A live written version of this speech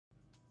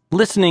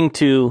Listening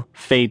to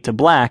Fade to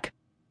Black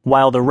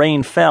while the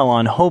rain fell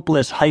on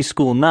hopeless high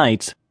school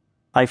nights,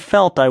 I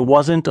felt I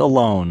wasn't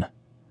alone,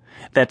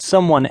 that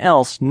someone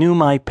else knew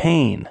my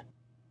pain.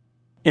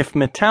 If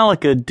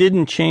Metallica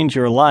didn't change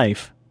your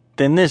life,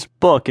 then this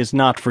book is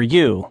not for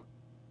you.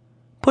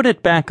 Put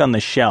it back on the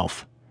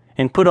shelf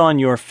and put on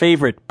your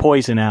favorite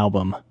Poison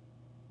album.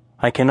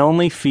 I can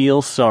only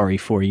feel sorry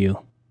for you.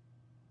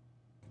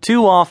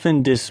 Too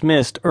often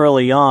dismissed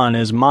early on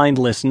as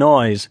mindless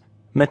noise,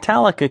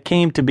 Metallica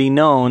came to be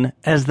known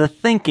as the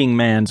thinking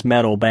man's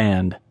metal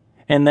band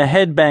and the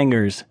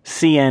headbangers'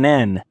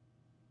 CNN.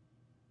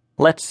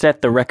 Let's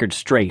set the record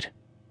straight.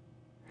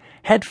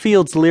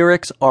 Hetfield's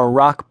lyrics are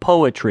rock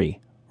poetry,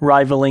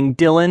 rivaling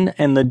Dylan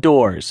and The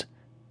Doors,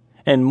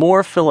 and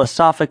more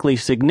philosophically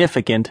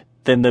significant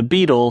than the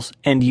Beatles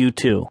and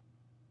U2.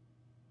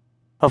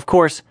 Of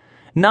course,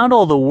 not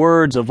all the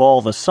words of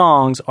all the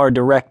songs are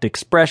direct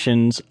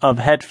expressions of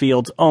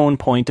Hetfield's own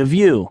point of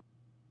view.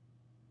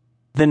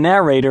 The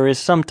narrator is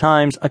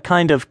sometimes a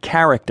kind of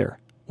character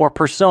or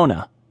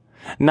persona,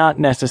 not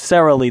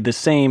necessarily the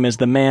same as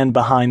the man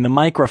behind the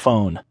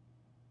microphone,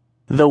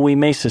 though we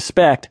may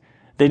suspect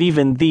that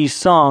even these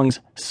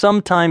songs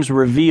sometimes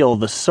reveal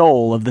the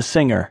soul of the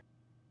singer.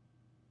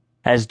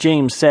 As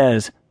James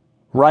says,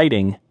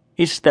 writing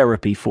is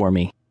therapy for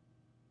me.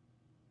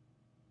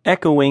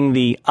 Echoing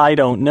the I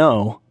don't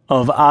know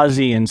of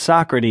Ozzy and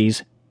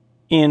Socrates,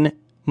 in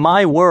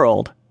My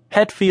World,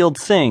 Hetfield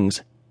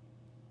sings,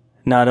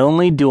 "Not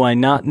only do I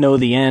not know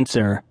the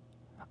answer,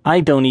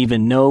 I don't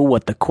even know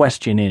what the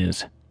question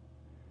is."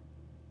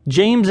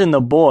 James and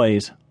the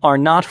boys are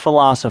not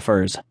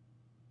philosophers,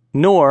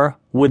 nor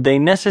would they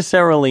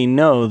necessarily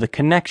know the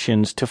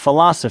connections to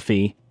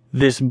philosophy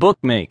this book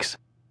makes.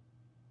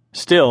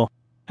 Still,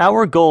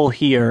 our goal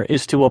here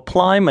is to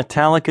apply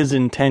Metallica's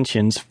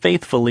intentions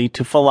faithfully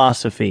to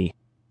philosophy,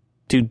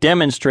 to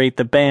demonstrate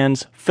the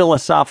band's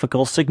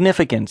philosophical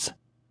significance.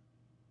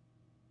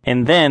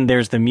 And then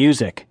there's the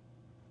music.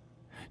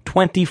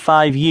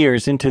 25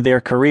 years into their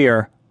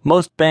career,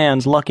 most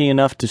bands lucky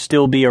enough to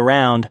still be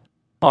around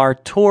are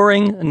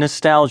touring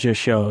nostalgia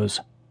shows,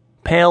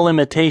 pale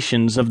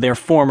imitations of their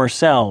former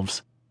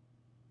selves.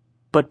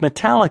 But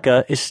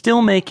Metallica is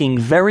still making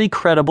very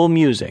credible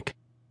music,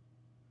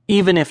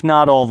 even if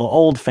not all the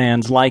old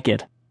fans like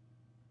it.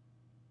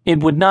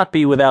 It would not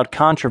be without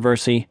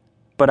controversy,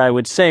 but I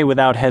would say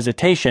without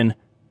hesitation,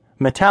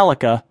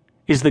 Metallica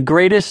is the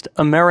greatest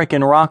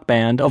American rock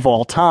band of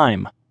all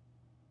time.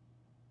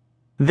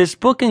 This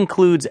book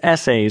includes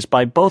essays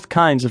by both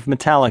kinds of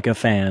Metallica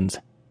fans.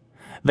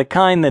 The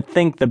kind that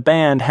think the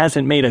band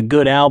hasn't made a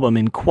good album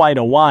in quite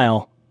a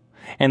while,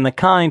 and the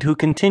kind who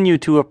continue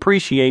to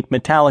appreciate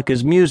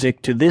Metallica's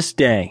music to this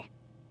day.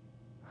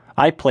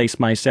 I place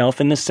myself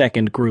in the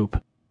second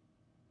group.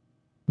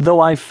 Though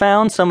I've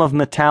found some of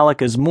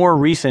Metallica's more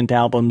recent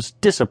albums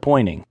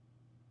disappointing,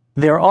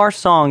 there are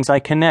songs I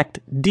connect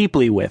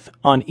deeply with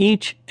on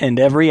each and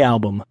every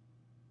album.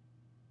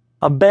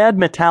 A bad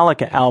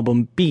Metallica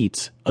album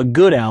beats a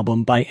good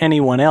album by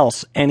anyone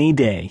else any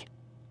day.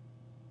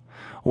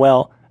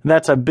 Well,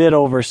 that's a bit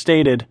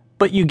overstated,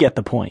 but you get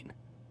the point.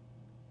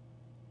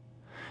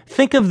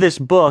 Think of this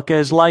book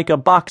as like a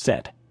box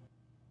set.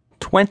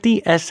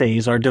 20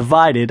 essays are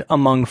divided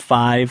among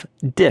 5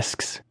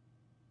 discs.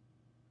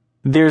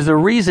 There's a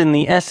reason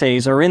the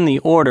essays are in the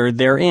order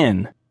they're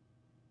in.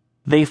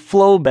 They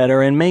flow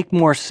better and make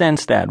more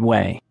sense that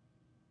way.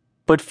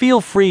 But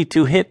feel free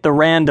to hit the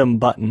random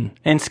button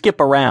and skip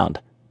around.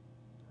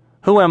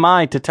 Who am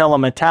I to tell a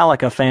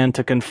Metallica fan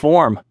to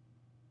conform?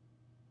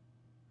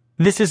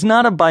 This is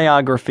not a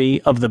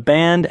biography of the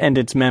band and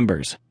its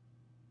members,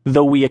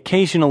 though we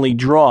occasionally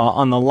draw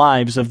on the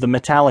lives of the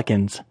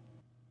Metallicans.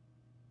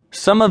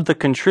 Some of the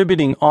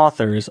contributing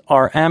authors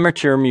are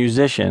amateur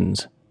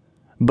musicians,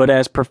 but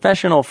as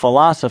professional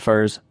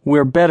philosophers,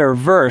 we're better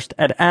versed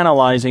at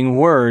analyzing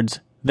words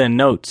than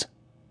notes.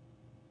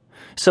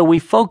 So we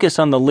focus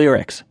on the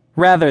lyrics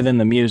rather than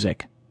the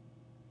music.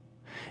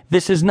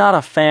 This is not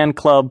a fan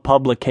club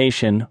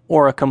publication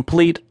or a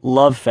complete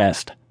love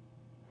fest.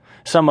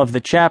 Some of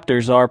the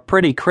chapters are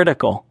pretty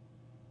critical.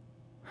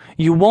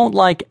 You won't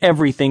like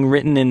everything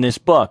written in this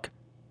book.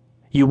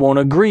 You won't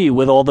agree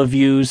with all the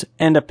views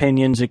and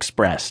opinions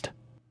expressed.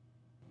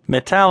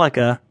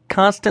 Metallica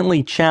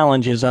constantly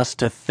challenges us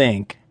to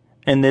think,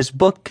 and this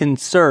book can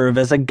serve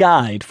as a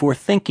guide for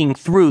thinking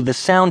through the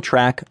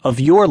soundtrack of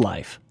your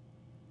life.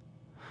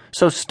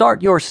 So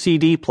start your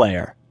CD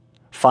player,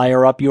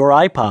 fire up your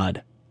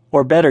iPod,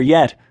 or better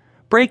yet,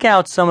 break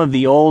out some of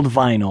the old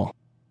vinyl.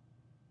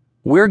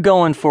 We're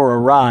going for a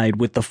ride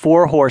with the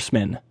 4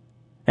 Horsemen,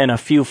 and a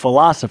few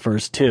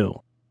philosophers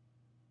too.